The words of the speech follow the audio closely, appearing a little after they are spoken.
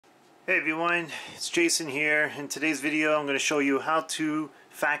Hey everyone, it's Jason here. In today's video I'm going to show you how to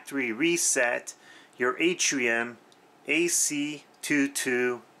factory reset your Atrium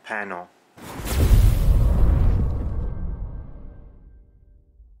AC22 panel.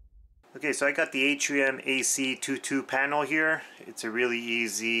 Okay, so I got the Atrium AC22 panel here. It's a really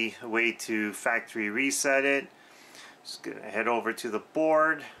easy way to factory reset it. Just going to head over to the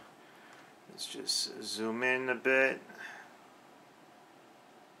board. Let's just zoom in a bit.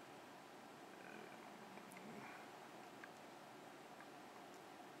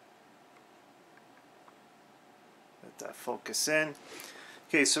 Let that focus in.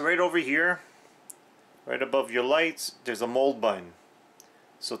 Okay, so right over here, right above your lights, there's a mold button.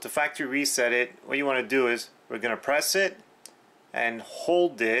 So to factory reset it, what you want to do is we're going to press it and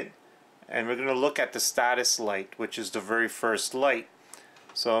hold it, and we're going to look at the status light, which is the very first light.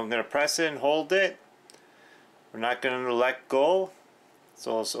 So I'm going to press it and hold it. We're not going to let go,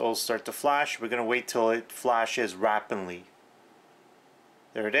 so it'll start to flash. We're going to wait till it flashes rapidly.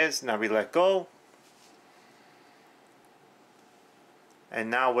 There it is. Now we let go. And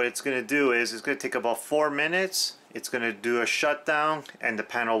now what it's going to do is it's going to take about 4 minutes. It's going to do a shutdown and the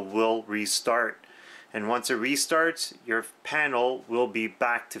panel will restart. And once it restarts, your panel will be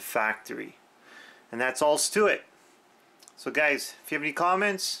back to factory. And that's all to it. So guys, if you have any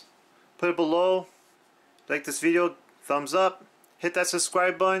comments, put it below. If you like this video, thumbs up. Hit that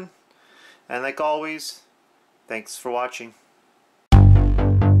subscribe button. And like always, thanks for watching.